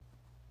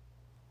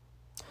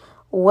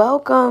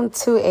Welcome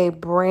to a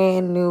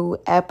brand new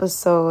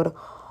episode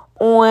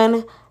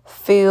on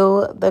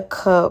Fill the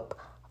Cup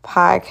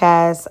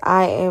podcast.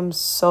 I am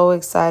so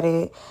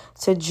excited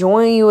to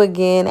join you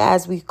again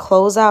as we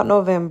close out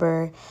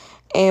November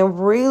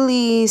and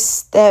really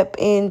step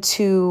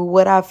into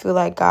what I feel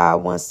like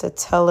God wants to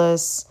tell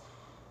us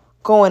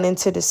going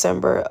into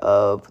December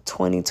of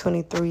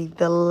 2023,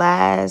 the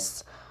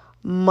last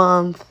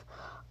month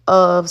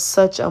of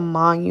such a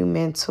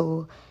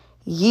monumental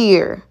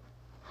year.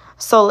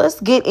 So let's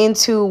get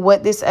into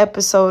what this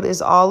episode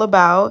is all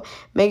about.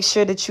 Make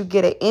sure that you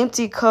get an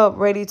empty cup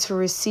ready to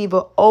receive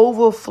an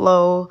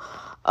overflow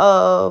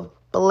of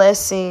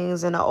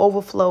blessings and an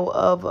overflow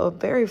of a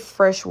very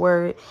fresh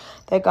word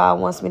that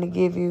God wants me to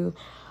give you.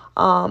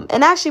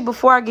 And actually,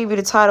 before I give you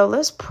the title,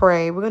 let's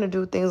pray. We're going to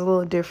do things a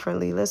little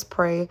differently. Let's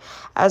pray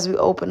as we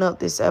open up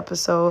this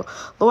episode.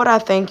 Lord, I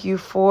thank you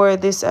for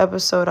this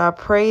episode. I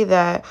pray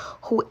that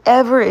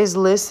whoever is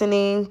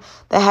listening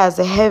that has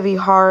a heavy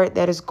heart,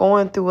 that is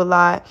going through a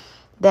lot,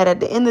 that at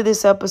the end of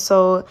this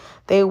episode,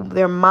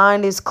 their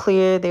mind is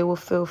clear. They will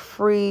feel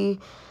free.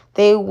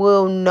 They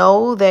will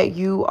know that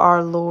you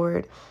are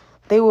Lord.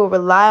 They will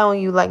rely on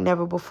you like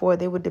never before.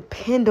 They will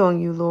depend on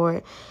you,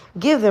 Lord.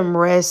 Give them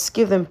rest.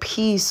 Give them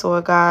peace,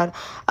 Lord God.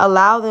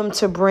 Allow them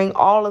to bring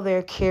all of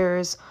their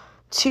cares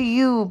to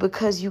you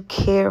because you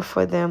care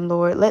for them,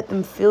 Lord. Let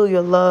them feel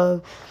your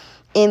love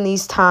in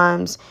these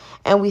times.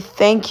 And we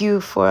thank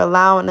you for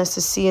allowing us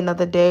to see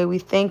another day. We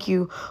thank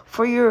you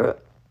for your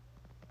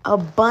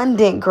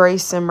abundant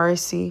grace and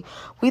mercy.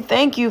 We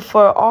thank you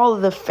for all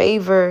of the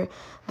favor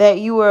that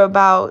you are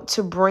about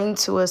to bring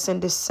to us in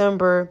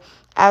December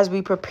as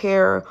we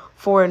prepare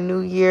for a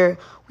new year.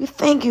 We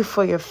thank you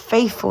for your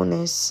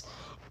faithfulness.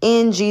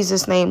 In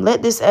Jesus' name,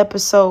 let this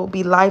episode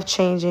be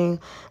life-changing.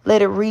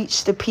 Let it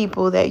reach the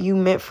people that you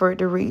meant for it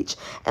to reach.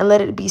 And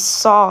let it be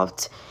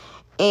soft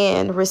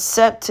and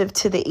receptive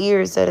to the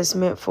ears that it's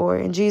meant for.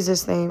 In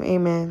Jesus' name,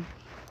 amen.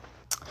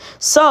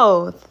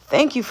 So,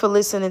 thank you for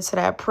listening to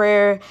that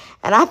prayer.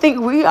 And I think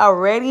we are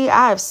ready.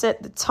 I have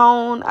set the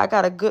tone. I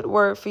got a good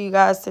word for you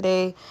guys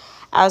today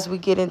as we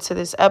get into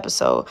this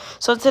episode.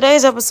 So,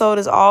 today's episode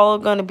is all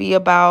going to be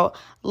about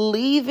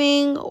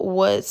leaving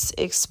what's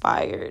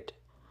expired.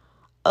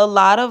 A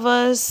lot of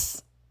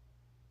us,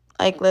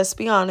 let's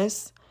be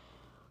honest,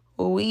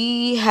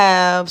 we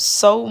have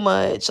so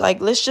much.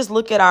 Let's just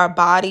look at our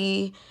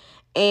body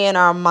and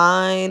our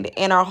mind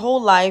and our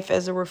whole life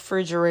as a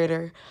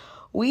refrigerator.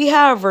 We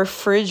have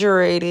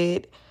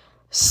refrigerated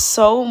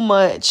so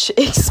much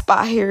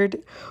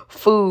expired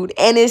food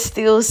and it's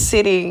still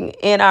sitting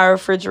in our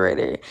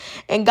refrigerator.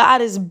 And God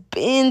has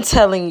been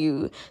telling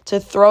you to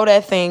throw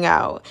that thing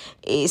out.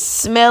 It's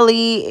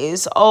smelly,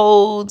 it's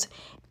old,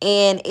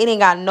 and it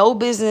ain't got no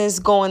business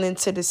going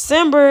into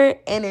December,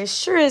 and it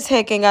sure as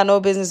heck ain't got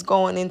no business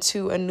going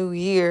into a new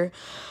year.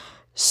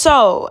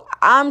 So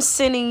I'm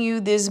sending you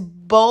this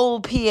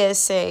bold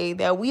PSA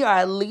that we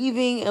are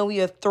leaving and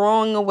we are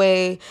throwing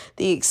away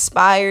the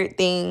expired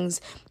things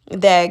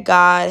that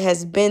God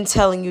has been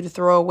telling you to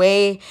throw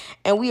away.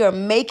 And we are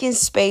making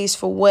space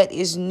for what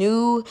is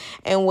new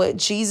and what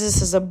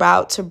Jesus is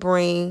about to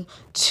bring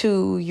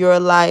to your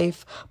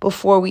life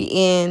before we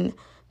end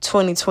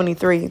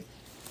 2023.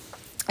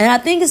 And I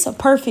think it's a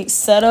perfect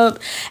setup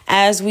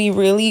as we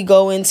really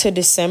go into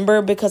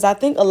December, because I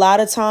think a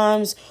lot of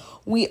times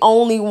we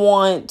only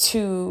want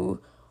to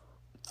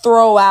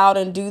throw out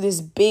and do this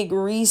big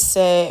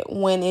reset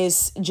when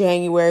it's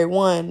January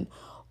 1,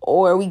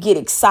 or we get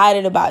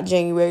excited about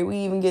January. We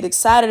even get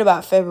excited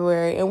about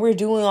February, and we're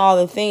doing all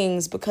the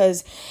things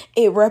because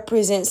it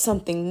represents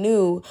something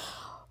new.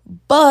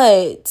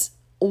 But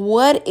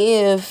what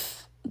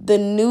if the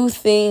new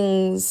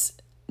things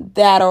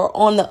that are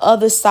on the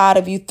other side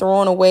of you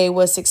throwing away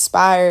what's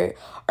expired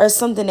are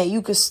something that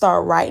you could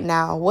start right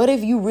now? What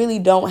if you really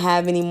don't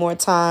have any more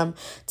time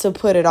to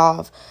put it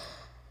off?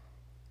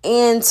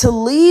 And to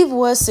leave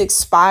what's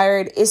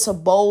expired, it's a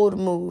bold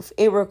move.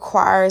 It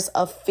requires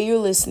a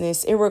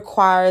fearlessness. It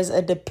requires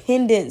a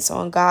dependence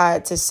on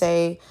God to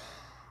say,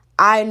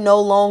 I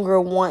no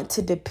longer want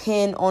to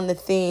depend on the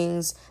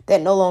things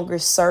that no longer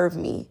serve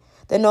me,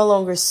 that no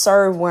longer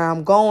serve where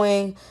I'm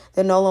going,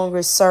 that no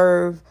longer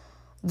serve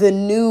the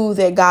new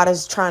that God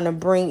is trying to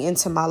bring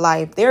into my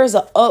life. There's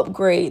an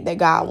upgrade that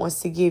God wants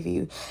to give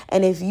you.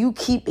 And if you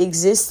keep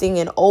existing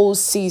in old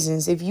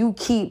seasons, if you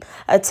keep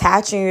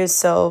attaching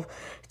yourself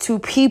to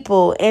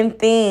people and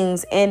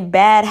things and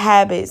bad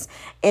habits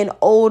and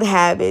old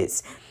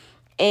habits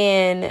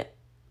and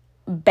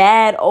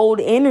bad old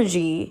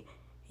energy,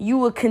 you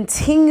will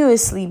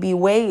continuously be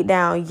weighed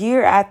down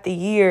year after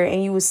year,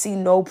 and you will see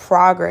no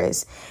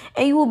progress,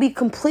 and you will be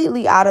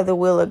completely out of the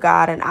will of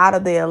God and out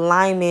of the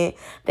alignment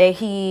that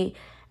He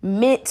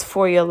meant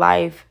for your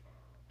life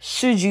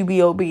should you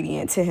be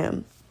obedient to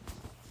Him.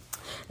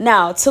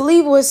 Now, to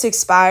leave what's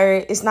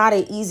expired is not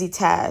an easy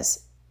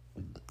task.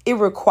 It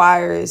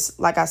requires,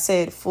 like I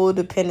said, full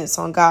dependence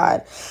on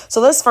God.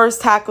 So let's first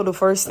tackle the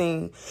first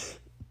thing.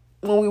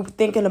 When we're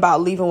thinking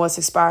about leaving what's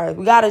expired,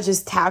 we got to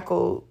just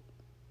tackle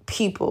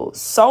people.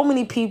 So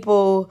many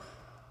people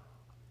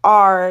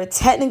are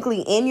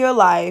technically in your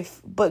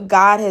life, but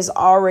God has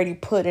already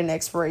put an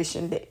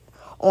expiration date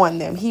on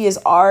them. He has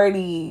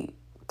already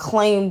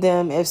claimed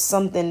them as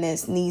something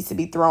that needs to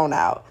be thrown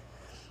out.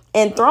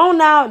 And thrown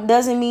out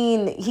doesn't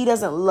mean he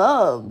doesn't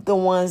love the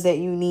ones that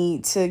you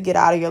need to get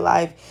out of your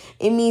life.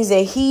 It means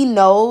that he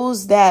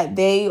knows that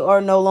they are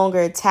no longer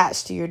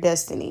attached to your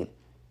destiny.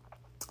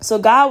 So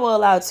God will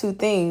allow two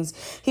things.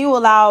 He will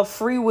allow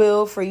free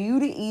will for you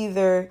to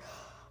either,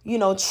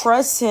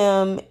 trust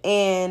him,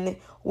 and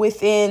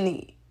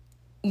within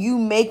you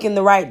making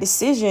the right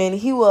decision,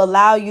 he will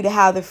allow you to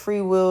have the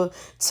free will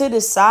to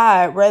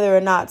decide whether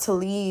or not to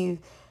leave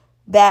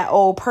that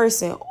old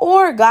person,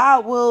 or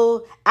God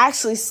will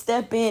actually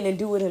step in and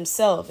do it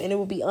himself, and it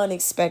will be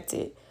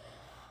unexpected.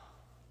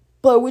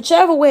 But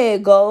whichever way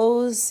it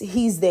goes,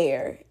 he's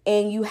there.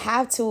 And you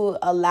have to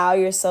allow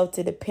yourself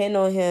to depend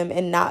on him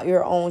and not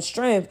your own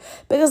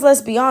strength. Because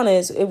let's be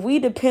honest, if we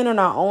depend on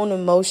our own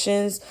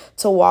emotions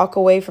to walk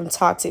away from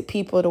toxic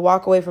people, to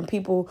walk away from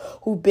people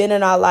who've been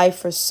in our life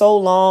for so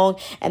long,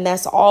 and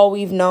that's all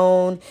we've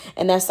known,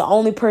 and that's the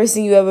only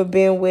person you ever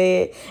been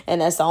with, and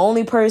that's the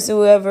only person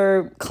who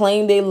ever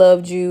claimed they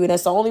loved you, and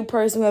that's the only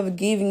person who ever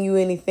given you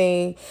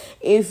anything,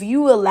 if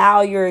you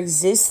allow your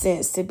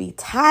existence to be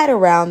tied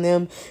around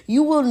them,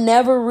 you will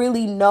never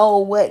really know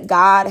what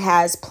God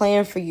has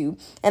planned for you.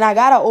 And I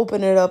got to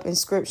open it up in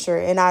scripture.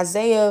 In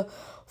Isaiah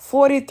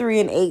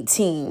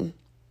 43:18,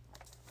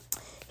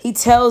 he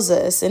tells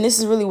us, and this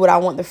is really what I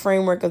want the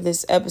framework of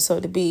this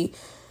episode to be.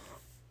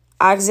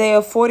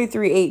 Isaiah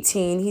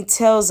 43:18, he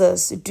tells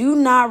us, do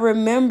not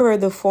remember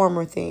the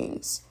former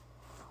things,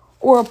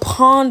 or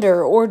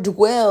ponder or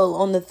dwell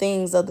on the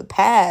things of the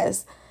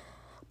past.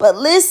 But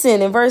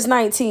listen, in verse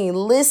 19,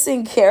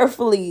 listen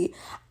carefully.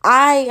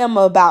 I am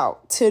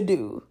about to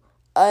do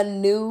a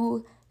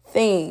new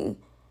thing.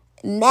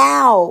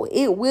 Now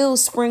it will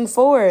spring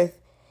forth.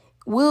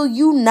 Will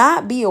you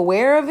not be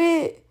aware of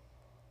it?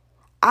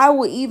 I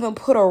will even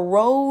put a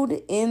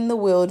road in the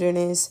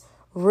wilderness,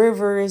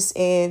 rivers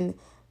in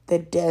the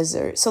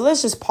desert. So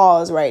let's just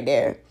pause right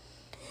there.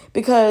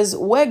 Because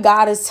what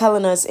God is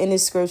telling us in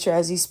this scripture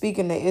as he's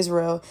speaking to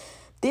Israel,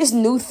 this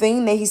new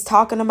thing that he's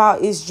talking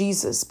about is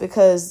Jesus,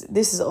 because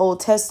this is Old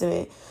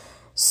Testament.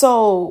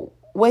 So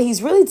what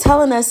he's really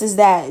telling us is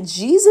that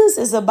Jesus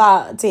is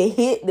about to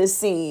hit the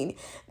scene.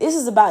 This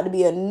is about to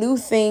be a new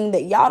thing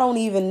that y'all don't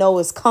even know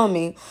is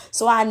coming.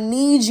 So I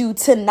need you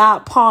to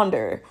not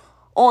ponder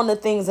on the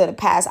things of the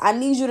past. I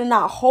need you to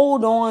not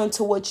hold on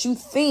to what you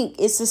think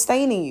is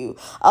sustaining you.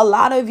 A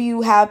lot of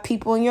you have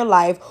people in your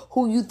life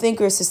who you think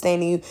are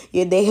sustaining you.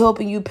 Yeah, they're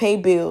helping you pay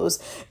bills.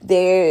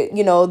 They're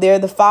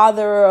the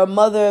father or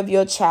mother of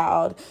your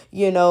child.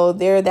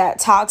 They're that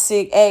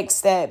toxic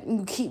ex that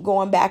you keep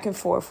going back and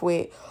forth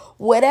with.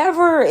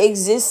 Whatever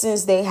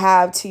existence they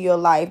have to your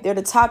life, they're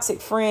the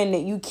toxic friend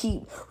that you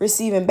keep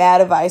receiving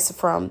bad advice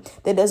from,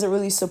 that doesn't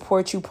really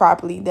support you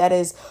properly, that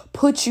has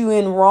put you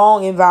in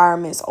wrong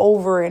environments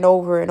over and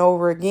over and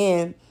over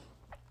again.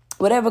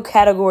 Whatever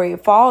category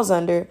it falls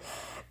under,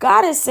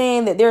 God is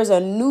saying that there's a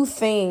new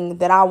thing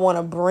that I want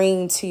to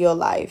bring to your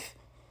life.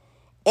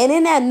 And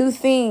in that new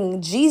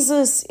thing,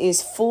 Jesus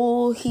is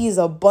full, he's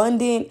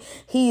abundant,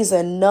 he's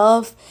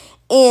enough.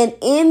 And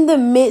in the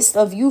midst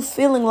of you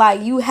feeling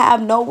like you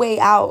have no way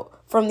out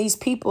from these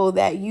people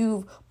that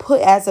you've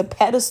put as a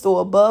pedestal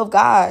above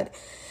God,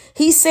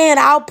 he's saying,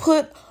 I'll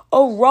put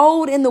a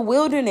road in the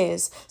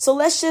wilderness. So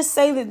let's just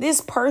say that this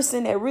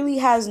person that really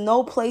has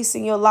no place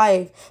in your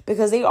life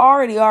because they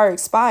already are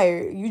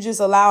expired, you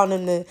just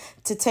allowing them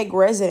to take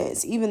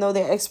residence, even though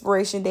their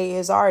expiration date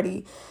is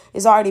already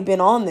been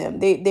on them.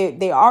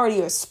 They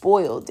already are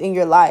spoiled in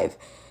your life.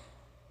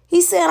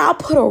 He's saying, I'll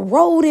put a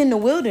road in the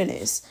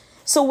wilderness.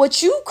 So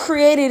what you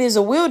created is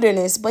a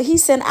wilderness, but he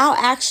said, I'll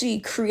actually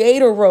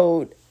create a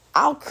road.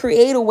 I'll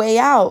create a way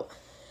out.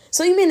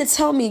 So you mean to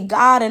tell me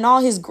God and all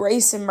his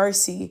grace and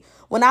mercy,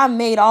 when I've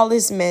made all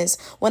this mess,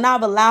 when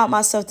I've allowed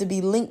myself to be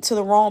linked to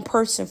the wrong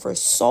person for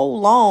so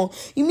long,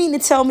 you mean to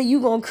tell me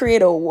you're going to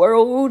create a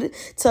road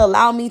to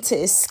allow me to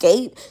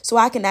escape so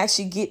I can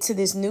actually get to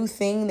this new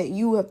thing that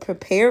you have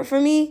prepared for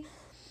me?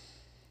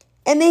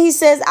 And then he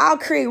says, I'll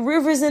create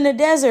rivers in the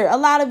desert. A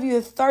lot of you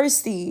are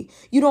thirsty.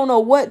 You don't know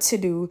what to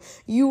do.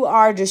 You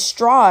are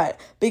distraught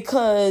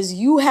because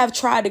you have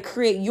tried to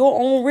create your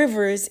own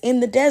rivers in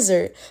the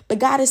desert. But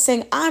God is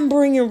saying, I'm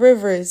bringing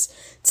rivers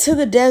to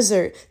the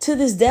desert, to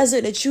this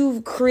desert that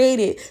you've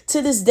created,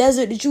 to this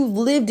desert that you've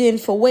lived in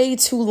for way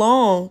too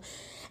long.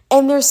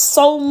 And there's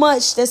so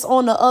much that's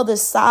on the other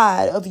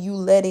side of you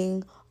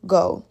letting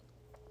go.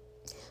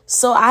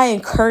 So I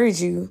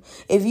encourage you,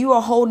 if you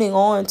are holding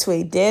on to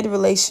a dead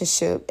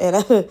relationship,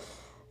 and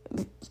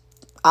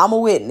I'm a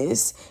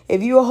witness,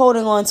 if you are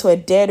holding on to a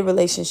dead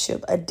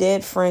relationship, a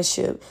dead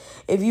friendship,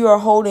 if you are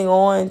holding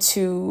on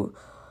to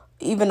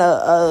even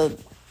a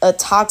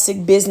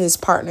toxic business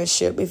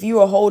partnership, if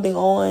you are holding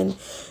on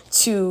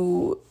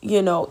to,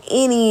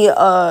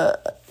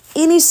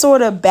 any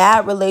sort of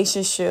bad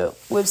relationship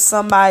with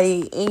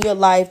somebody in your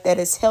life that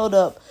is held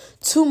up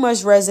too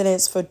much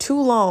residence for too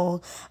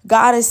long,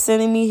 God is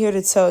sending me here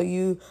to tell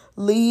you,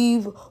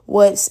 leave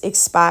what's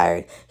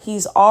expired.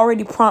 He's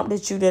already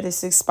prompted you that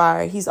it's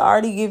expired. He's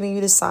already given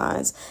you the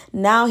signs.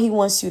 Now he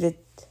wants you to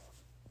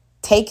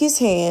take his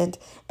hand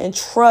and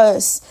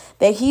trust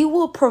that he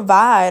will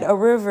provide a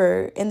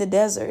river in the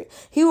desert.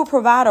 He will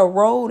provide a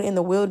road in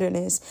the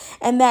wilderness,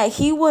 and that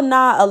he will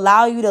not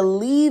allow you to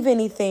leave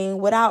anything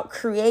without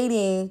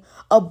creating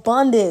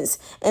abundance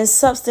and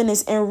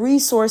substance and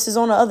resources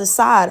on the other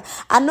side.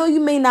 I know you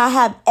may not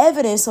have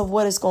evidence of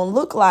what it's going to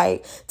look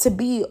like to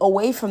be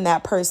away from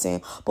that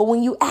person, but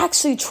when you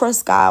actually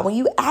trust God, when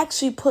you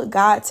actually put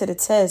God to the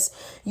test,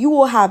 you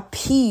will have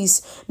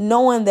peace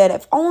knowing that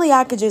if only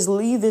I could just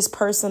leave this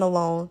person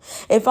alone,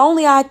 if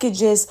only I could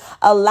just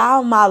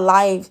allow my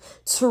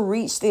life to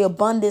reach the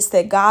abundance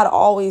that God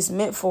always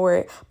meant for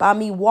it by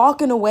me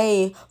walking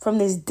away from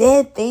this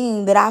dead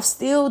thing that I've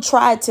still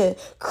tried to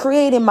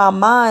create in my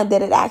mind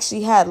that it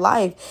actually had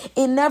life.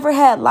 It never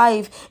had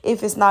life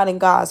if it's not in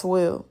God's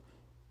will.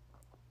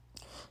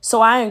 So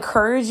I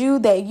encourage you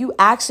that you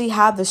actually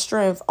have the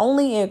strength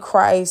only in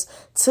Christ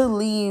to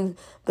leave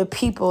the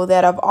people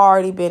that have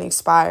already been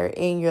expired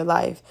in your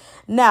life.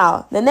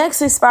 Now, the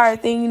next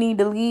expired thing you need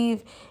to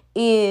leave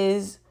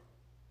is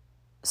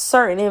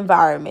certain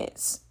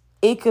environments.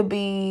 It could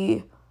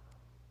be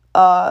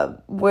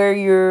where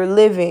you're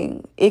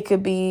living. It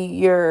could be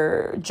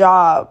your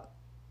job.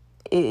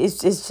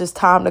 It's just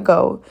time to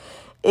go.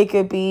 It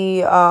could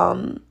be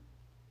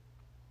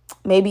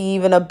maybe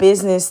even a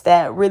business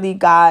that really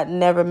God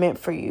never meant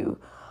for you.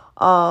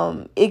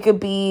 It could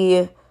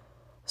be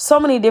so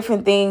many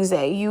different things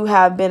that you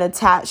have been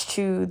attached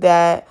to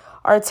that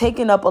are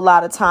taking up a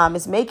lot of time.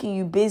 It's making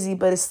you busy,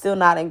 but it's still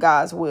not in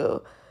God's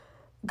will.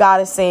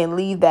 God is saying,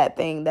 leave that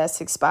thing that's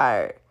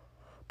expired,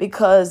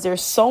 because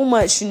there's so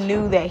much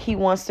new that he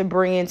wants to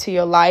bring into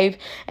your life.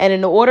 And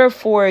in order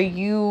for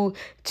you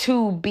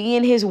to be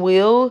in his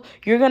will,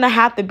 you're going to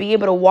have to be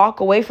able to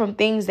walk away from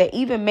things that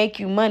even make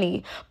you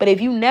money. But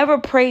if you never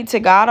prayed to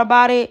God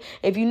about it,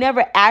 if you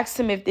never asked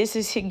him if this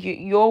is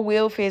your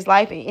will for his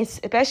life, and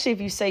especially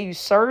if you say you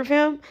serve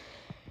him,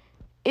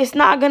 it's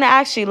not going to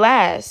actually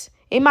last.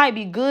 It might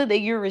be good that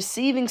you're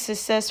receiving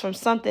success from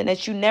something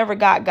that you never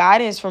got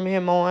guidance from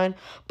him on,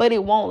 but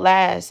it won't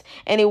last,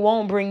 and it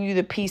won't bring you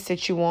the peace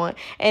that you want,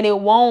 and it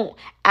won't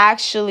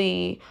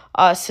actually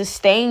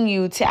sustain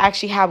you to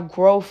actually have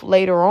growth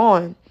later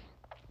on.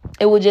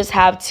 It will just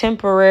have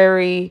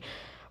temporary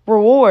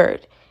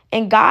reward.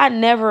 And God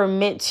never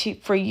meant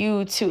for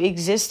you to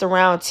exist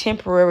around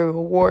temporary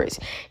rewards.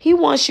 He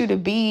wants you to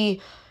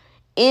be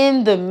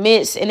in the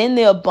midst and in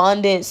the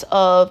abundance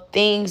of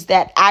things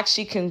that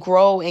actually can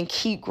grow and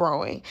keep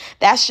growing.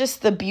 That's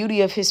just the beauty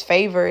of his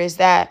favor, is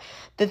that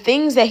the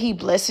things that he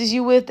blesses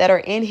you with that are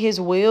in his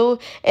will,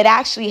 it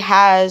actually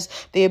has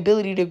the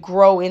ability to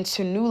grow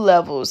into new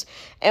levels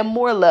and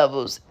more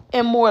levels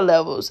and more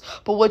levels.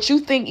 But what you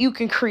think you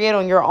can create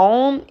on your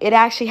own, it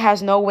actually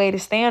has no way to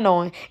stand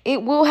on.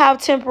 It will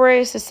have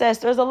temporary success.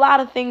 There's a lot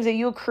of things that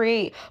you'll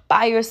create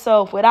by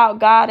yourself without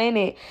God in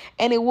it,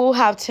 and it will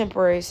have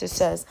temporary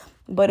success,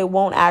 but it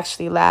won't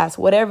actually last.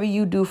 Whatever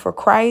you do for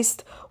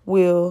Christ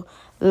will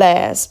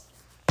last.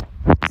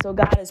 So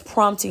God is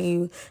prompting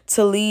you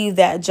to leave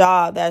that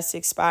job that's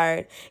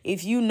expired.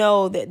 If you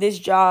know that this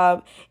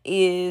job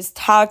is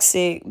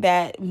toxic,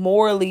 that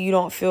morally you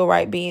don't feel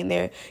right being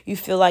there, you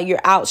feel like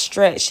you're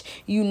outstretched,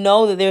 you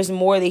know that there's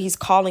more that he's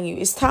calling you,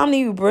 it's time that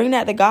you bring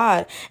that to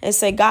God and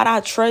say, God, I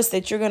trust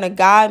that you're going to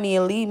guide me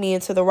and lead me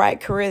into the right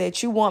career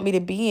that you want me to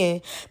be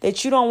in,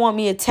 that you don't want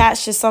me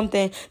attached to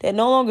something that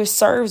no longer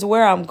serves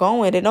where I'm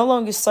going, that no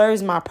longer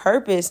serves my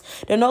purpose,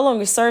 that no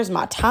longer serves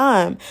my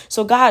time.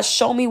 So God,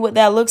 show me what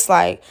that looks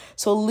like.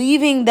 So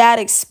leaving that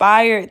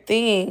expired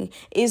thing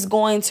is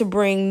going to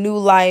bring new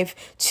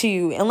life to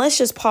you. And let's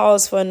just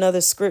pause for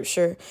another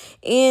scripture.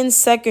 In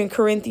 2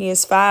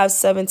 Corinthians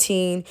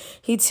 5:17,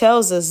 he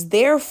tells us,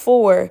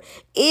 therefore,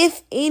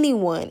 if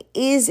anyone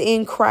is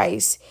in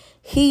Christ,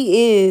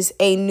 he is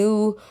a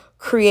new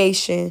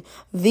creation.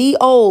 The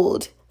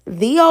old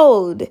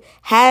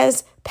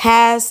has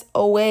passed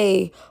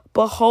away.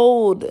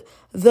 Behold,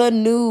 the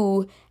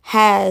new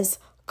has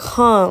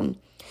come.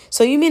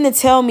 So you mean to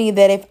tell me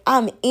that if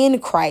I'm in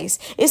Christ,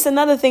 it's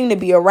another thing to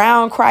be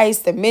around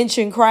Christ, to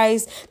mention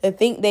Christ, to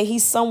think that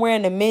he's somewhere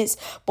in the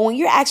midst. But when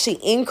you're actually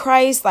in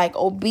Christ, like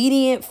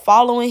obedient,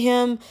 following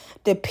him,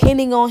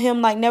 depending on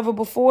him like never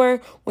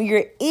before, when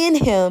you're in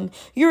him,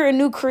 you're a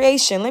new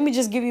creation. Let me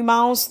just give you my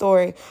own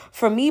story.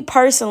 For me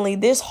personally,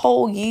 this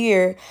whole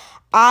year,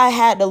 I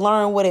had to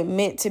learn what it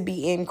meant to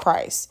be in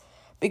Christ,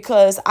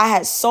 because I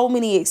had so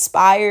many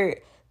expired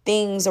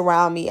things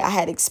around me. I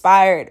had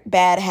expired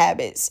bad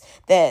habits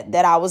that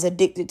I was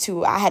addicted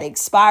to. I had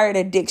expired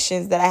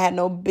addictions that I had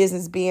no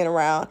business being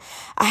around.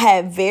 I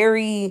had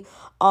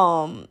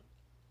I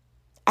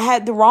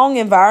had the wrong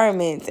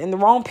environment and the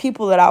wrong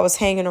people that I was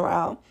hanging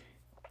around.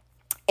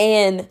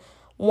 And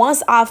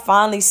once I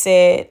finally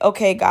said,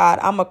 okay, God,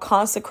 I'm going to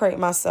consecrate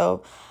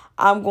myself.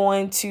 I'm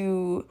going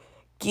to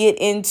get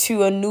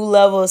into a new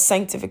level of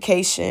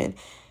sanctification.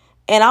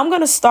 And I'm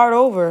going to start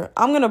over.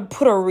 I'm going to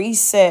put a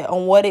reset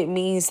on what it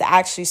means to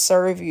actually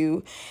serve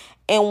you.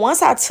 And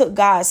once I took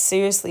God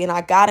seriously and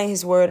I got in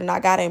his word and I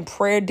got in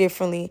prayer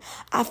differently,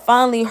 I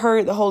finally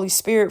heard the Holy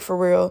Spirit for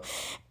real.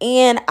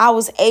 And I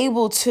was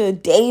able to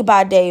day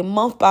by day,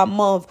 month by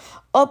month,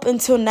 up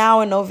until now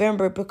in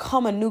November,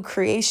 become a new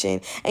creation.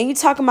 And you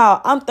talking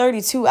about, I'm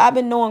 32. I've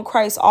been knowing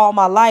Christ all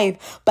my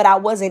life, but I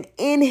wasn't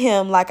in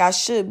him like I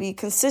should be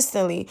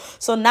consistently.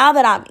 So now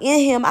that I'm in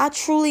him, I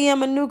truly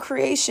am a new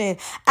creation.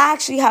 I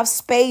actually have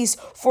space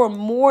for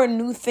more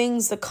new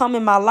things to come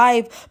in my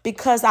life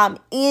because I'm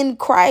in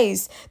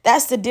Christ.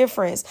 That's the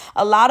difference.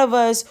 A lot of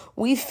us,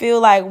 we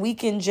feel like we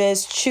can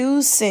just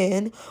choose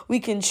sin. We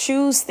can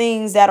choose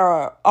things that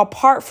are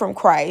apart from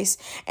Christ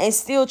and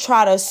still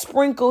try to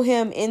sprinkle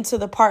him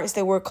into the parts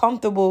that we're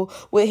comfortable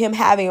with him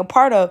having a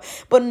part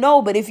of. But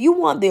no, but if you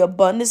want the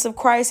abundance of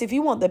Christ, if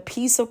you want the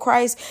peace of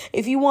Christ,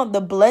 if you want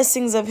the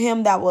blessings of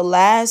him that will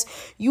last,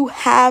 you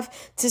have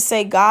to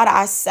say, God,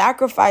 I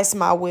sacrifice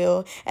my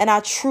will and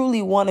I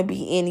truly want to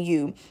be in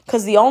you.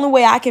 Because the only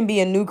way I can be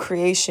a new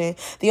creation,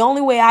 the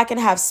only way I can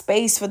have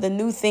space for the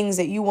new things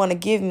that you want to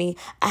give me,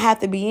 I have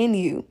to be in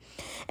you.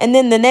 And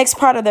then the next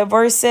part of the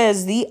verse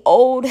says, the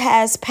old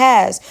has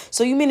passed.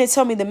 So you mean to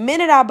tell me the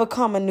minute I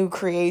become a new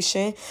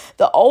creation,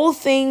 the old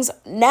things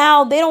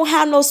now, they don't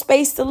have no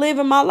space to live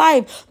in my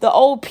life. The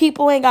old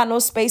people ain't got no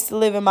space to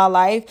live in my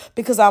life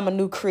because I'm a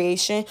new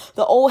creation.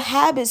 The old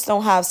habits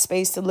don't have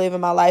space to live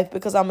in my life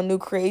because I'm a new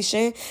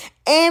creation.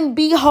 And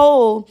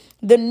behold,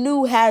 the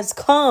new has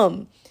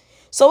come.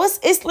 So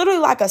it's literally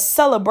like a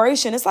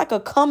celebration. It's like a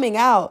coming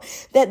out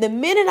that the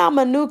minute I'm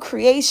a new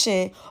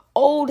creation,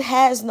 old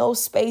has no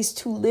space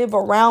to live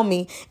around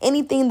me.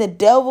 Anything the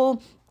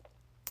devil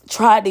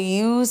tried to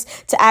use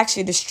to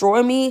actually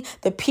destroy me,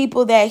 the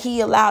people that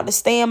he allowed to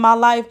stay in my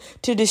life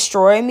to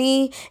destroy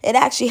me, it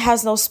actually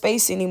has no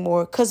space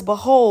anymore because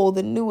behold,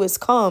 the new has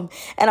come.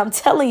 And I'm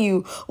telling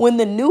you, when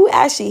the new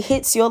actually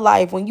hits your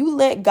life, when you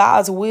let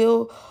God's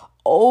will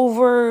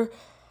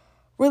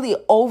really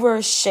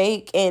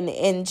overshake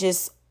and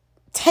just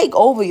take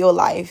over your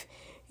life,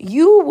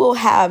 you will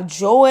have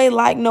joy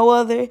like no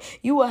other.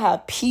 You will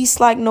have peace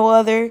like no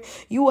other.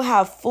 You will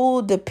have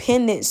full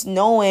dependence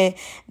knowing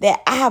that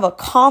I have a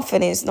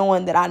confidence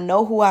knowing that I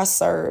know who I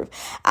serve.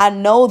 I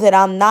know that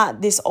I'm not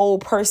this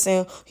old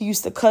person who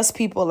used to cuss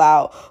people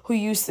out, who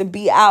used to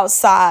be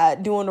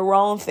outside doing the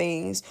wrong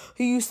things,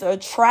 who used to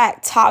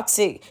attract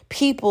toxic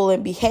people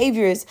and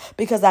behaviors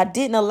because I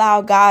didn't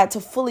allow God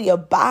to fully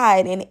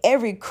abide in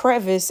every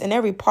crevice and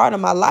every part of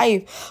my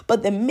life.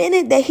 But the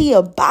minute that he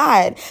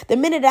abide, the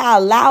minute that I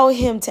allow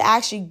him to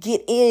actually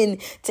get in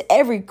to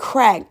every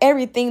crack,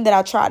 everything that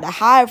I tried to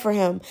hide for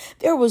him,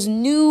 there was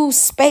new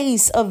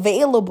space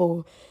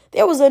available.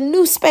 There was a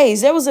new space.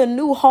 There was a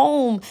new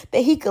home that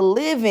he could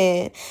live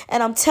in.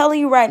 And I'm telling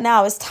you right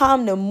now, it's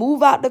time to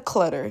move out the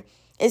clutter.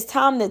 It's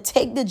time to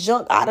take the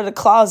junk out of the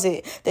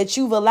closet that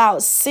you've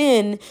allowed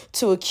sin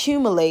to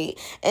accumulate.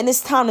 And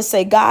it's time to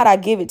say, God, I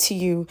give it to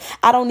you.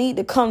 I don't need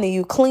to come to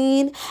you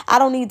clean. I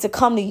don't need to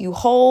come to you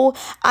whole.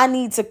 I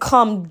need to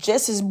come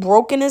just as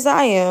broken as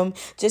I am,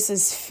 just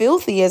as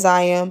filthy as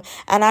I am.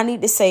 And I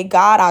need to say,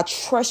 God, I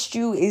trust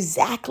you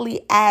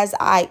exactly as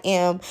I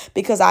am,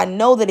 because I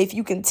know that if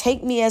you can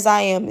take me as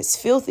I am, as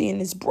filthy and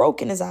as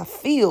broken as I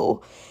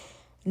feel,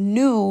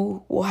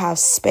 new will have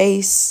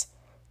space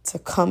to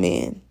come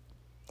in.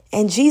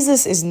 And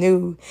Jesus is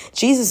new.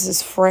 Jesus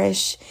is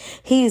fresh.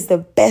 He is the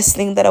best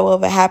thing that will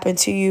ever happen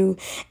to you.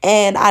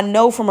 And I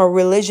know from a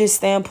religious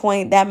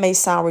standpoint, that may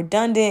sound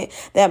redundant.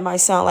 That might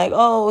sound like,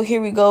 oh,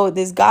 here we go with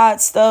this God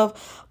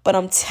stuff. But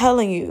I'm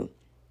telling you,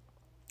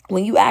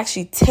 when you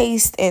actually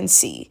taste and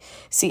see,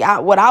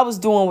 what I was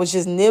doing was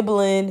just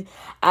nibbling.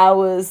 I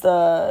was,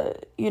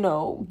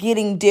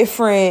 getting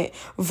different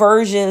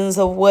versions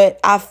of what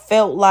I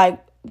felt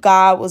like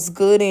God was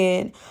good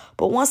in.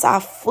 But once I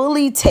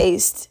fully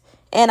taste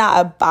and I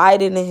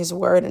abided in his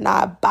word and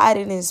I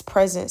abided in his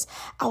presence,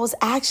 I was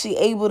actually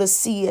able to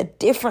see a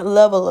different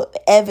level of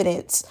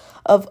evidence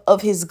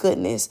of his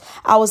goodness.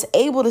 I was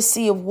able to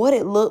see of what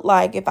it looked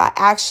like if I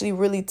actually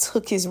really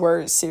took his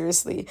word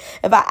seriously.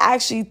 If I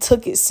actually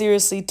took it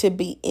seriously to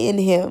be in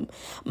him,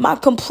 my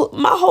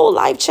whole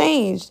life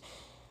changed.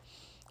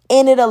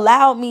 And it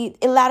allowed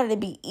it to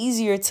be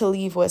easier to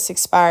leave what's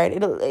expired.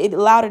 It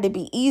allowed it to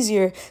be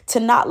easier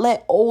to not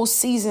let old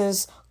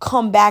seasons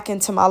come back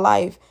into my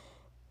life.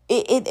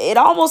 It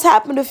almost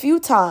happened a few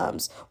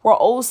times where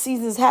old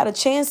seasons had a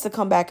chance to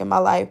come back in my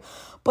life.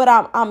 But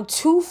I'm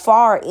too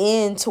far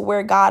into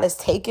where God has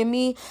taken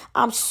me.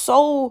 I'm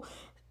so,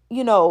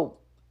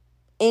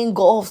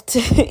 engulfed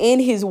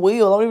in his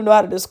will. I don't even know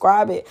how to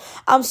describe it.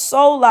 I'm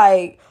so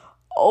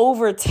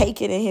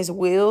overtaken in his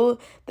will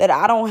that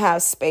I don't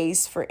have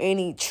space for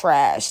any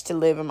trash to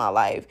live in my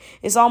life.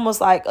 It's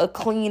almost like a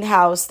clean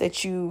house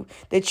that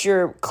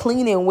you're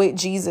cleaning with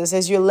Jesus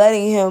as you're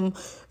letting him,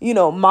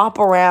 mop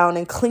around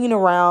and clean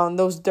around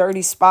those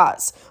dirty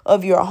spots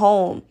of your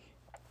home.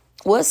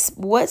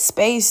 What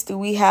space do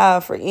we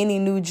have for any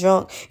new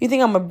junk? You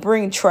think I'm gonna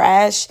bring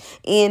trash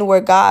in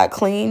where God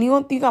clean? You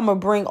don't think I'm gonna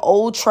bring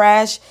old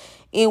trash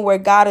in where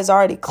God has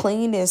already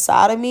cleaned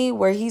inside of me,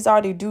 where He's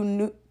already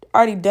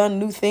done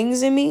new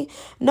things in me?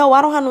 No,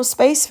 I don't have no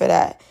space for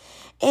that.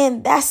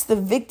 And that's the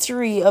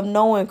victory of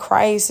knowing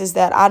Christ, is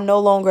that I no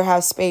longer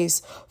have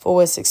space for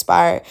what's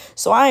expired.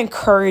 So I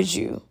encourage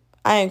you.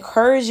 I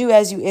encourage you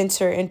as you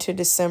enter into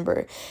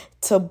December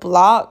to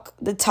block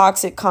the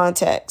toxic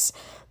contacts,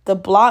 to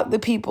block the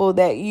people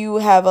that you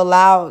have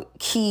allowed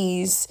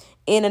keys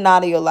in and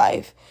out of your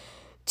life,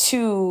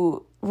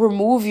 to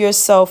remove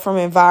yourself from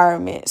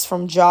environments,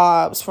 from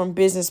jobs, from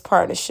business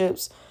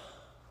partnerships,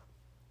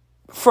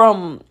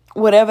 from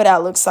whatever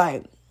that looks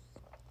like.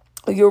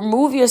 You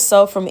remove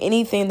yourself from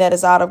anything that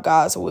is out of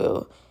God's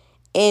will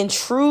and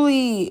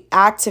truly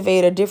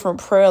activate a different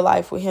prayer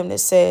life with Him that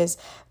says,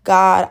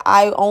 God,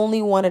 I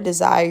only want to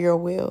desire your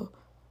will.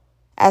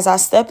 As I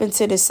step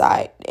into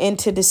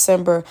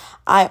December,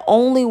 I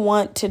only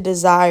want to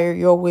desire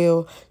your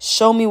will.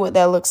 Show me what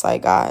that looks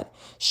like, God.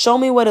 Show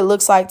me what it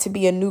looks like to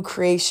be a new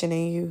creation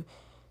in you.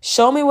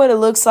 Show me what it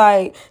looks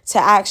like to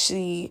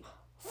actually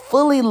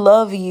fully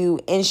love you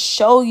and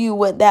show you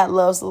what that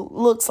love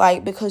looks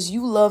like, because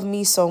you love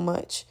me so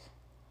much.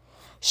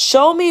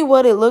 Show me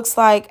what it looks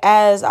like,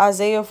 as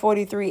Isaiah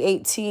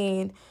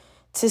 43:18,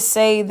 to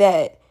say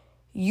that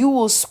you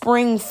will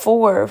spring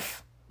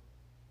forth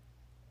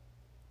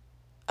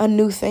a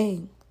new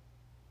thing.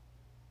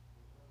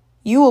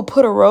 You will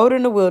put a road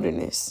in the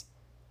wilderness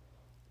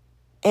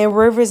and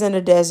rivers in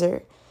the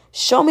desert.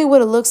 Show me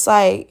what it looks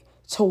like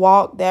to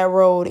walk that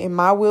road in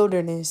my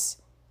wilderness,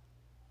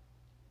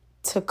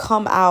 to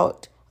come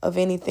out of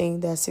anything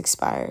that's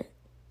expired.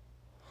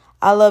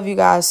 I love you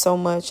guys so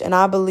much, and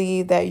I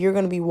believe that you're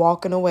going to be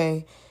walking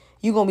away.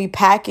 You're going to be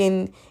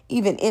packing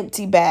even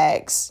empty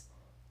bags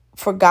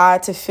for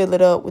God to fill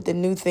it up with the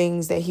new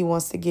things that He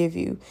wants to give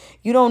you.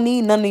 You don't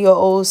need none of your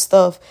old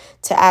stuff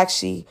to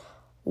actually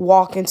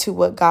walk into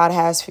what God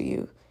has for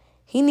you.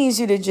 He needs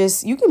you to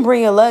you can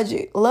bring your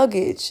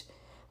luggage,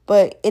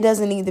 but it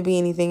doesn't need to be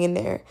anything in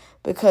there,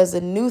 because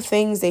the new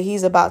things that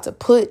He's about to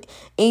put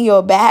in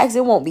your bags,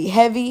 it won't be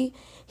heavy.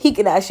 He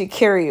can actually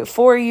carry it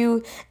for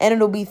you, and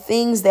it'll be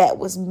things that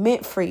was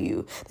meant for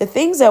you. The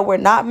things that were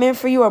not meant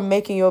for you are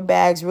making your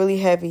bags really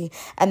heavy,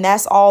 and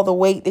that's all the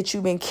weight that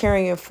you've been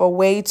carrying for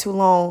way too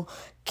long.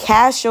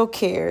 Cast your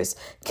cares,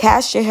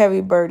 cast your heavy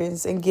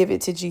burdens, and give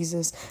it to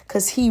Jesus,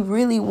 because He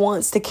really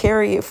wants to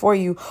carry it for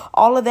you.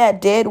 All of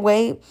that dead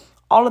weight,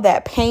 all of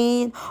that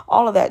pain,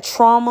 all of that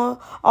trauma,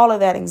 all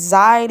of that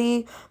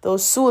anxiety,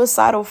 those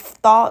suicidal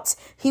thoughts,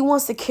 He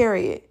wants to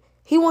carry it.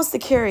 He wants to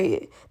carry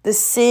it. The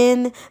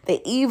sin,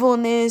 the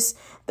evilness,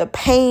 the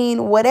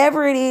pain,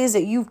 whatever it is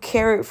that you've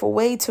carried for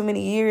way too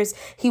many years,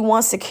 He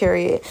wants to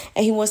carry it.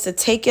 And He wants to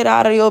take it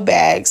out of your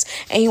bags.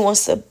 And He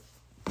wants to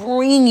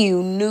bring you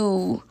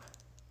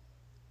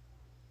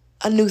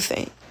a new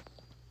thing.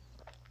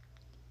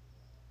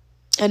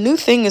 A new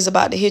thing is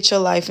about to hit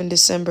your life in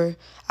December.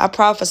 I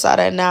prophesy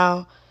that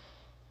now.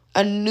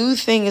 A new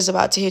thing is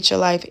about to hit your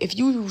life. If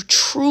you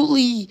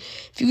truly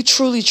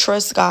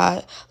trust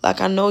God, like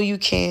I know you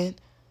can,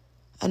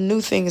 a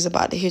new thing is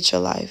about to hit your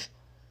life.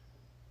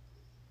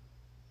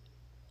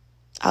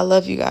 I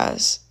love you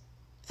guys,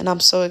 and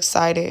I'm so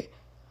excited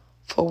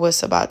for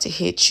what's about to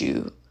hit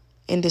you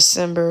in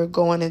December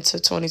going into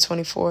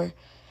 2024.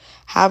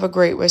 Have a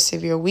great rest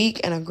of your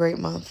week and a great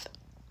month.